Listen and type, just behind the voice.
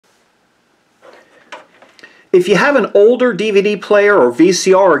If you have an older DVD player or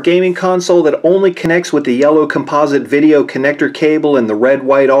VCR or gaming console that only connects with the yellow composite video connector cable and the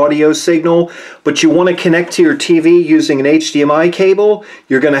red-white audio signal, but you want to connect to your TV using an HDMI cable,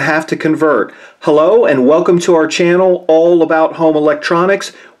 you're going to have to convert. Hello and welcome to our channel all about home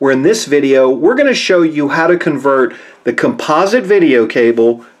electronics, where in this video we're going to show you how to convert the composite video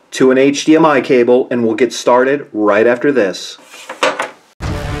cable to an HDMI cable, and we'll get started right after this.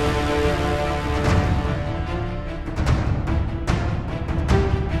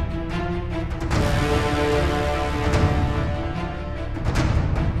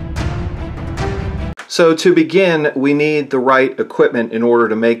 So to begin, we need the right equipment in order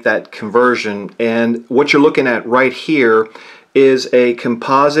to make that conversion, and what you're looking at right here is a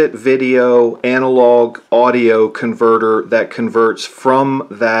composite video analog audio converter that converts from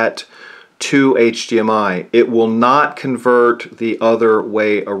that to HDMI. It will not convert the other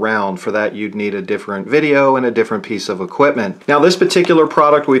way around. For that, you'd need a different video and a different piece of equipment. Now, this particular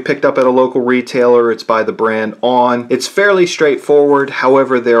product we picked up at a local retailer. It's by the brand On. It's fairly straightforward.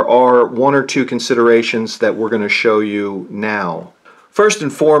 However, there are one or two considerations that we're going to show you now. First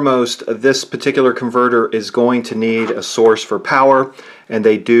and foremost, this particular converter is going to need a source for power, and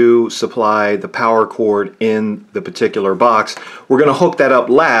they do supply the power cord in the particular box. We're going to hook that up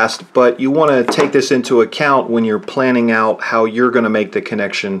last, but you want to take this into account when you're planning out how you're going to make the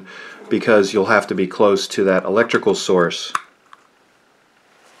connection, because you'll have to be close to that electrical source.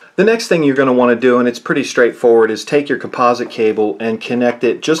 The next thing you're going to want to do, and it's pretty straightforward, is take your composite cable and connect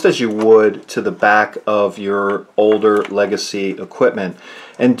it just as you would to the back of your older legacy equipment,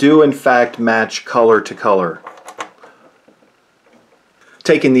 and do in fact match color to color.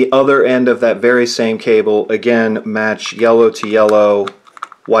 Taking the other end of that very same cable, again match yellow to yellow,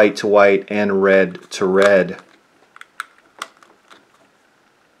 white to white, and red to red.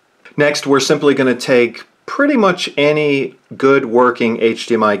 Next, we're simply going to take pretty much any good working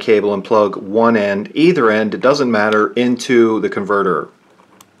HDMI cable and plug one end, either end, it doesn't matter, into the converter.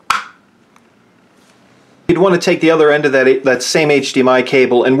 You'd want to take the other end of that same HDMI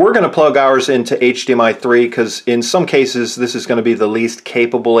cable, and we're going to plug ours into HDMI 3 because in some cases this is going to be the least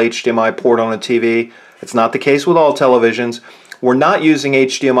capable HDMI port on a TV. It's not the case with all televisions. We're not using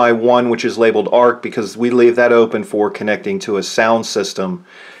HDMI 1, which is labeled ARC, because we leave that open for connecting to a sound system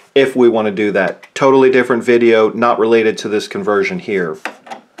if we want to do that. Totally different video, not related to this conversion here.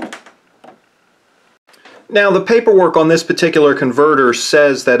 Now, the paperwork on this particular converter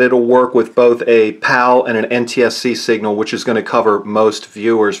says that it'll work with both a PAL and an NTSC signal, which is going to cover most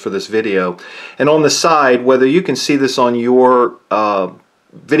viewers for this video. And on the side, whether you can see this on your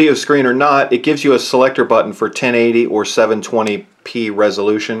video screen or not, it gives you a selector button for 1080 or 720p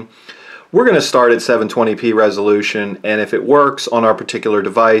resolution. We're going to start at 720p resolution, and if it works on our particular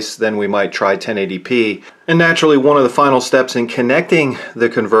device, then we might try 1080p. And naturally, one of the final steps in connecting the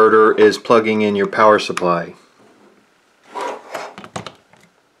converter is plugging in your power supply.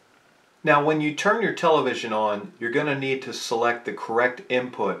 Now, when you turn your television on, you're going to need to select the correct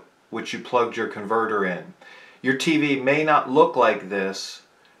input which you plugged your converter in. Your TV may not look like this,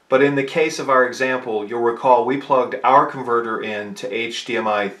 but in the case of our example, you'll recall we plugged our converter in to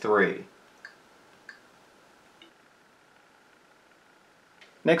HDMI 3.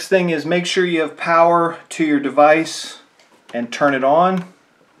 Next thing is make sure you have power to your device and turn it on.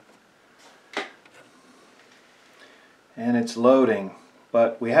 And it's loading,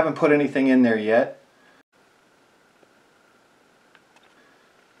 but we haven't put anything in there yet.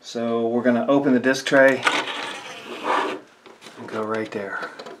 So we're going to open the disc tray and go right there.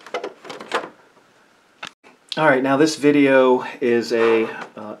 Alright, now this video is a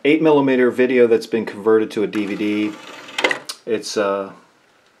 8mm video that's been converted to a DVD. It's a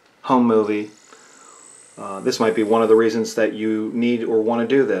home movie. This might be one of the reasons that you need or want to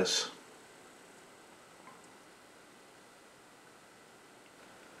do this.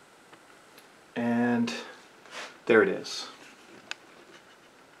 And there it is.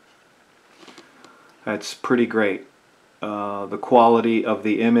 That's pretty great. The quality of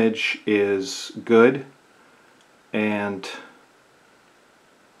the image is good, and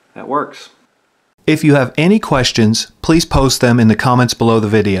that works. If you have any questions, please post them in the comments below the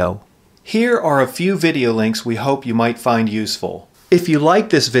video. Here are a few video links we hope you might find useful. If you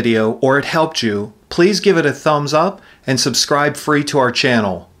liked this video or it helped you, please give it a thumbs up and subscribe free to our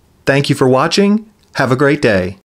channel. Thank you for watching. Have a great day.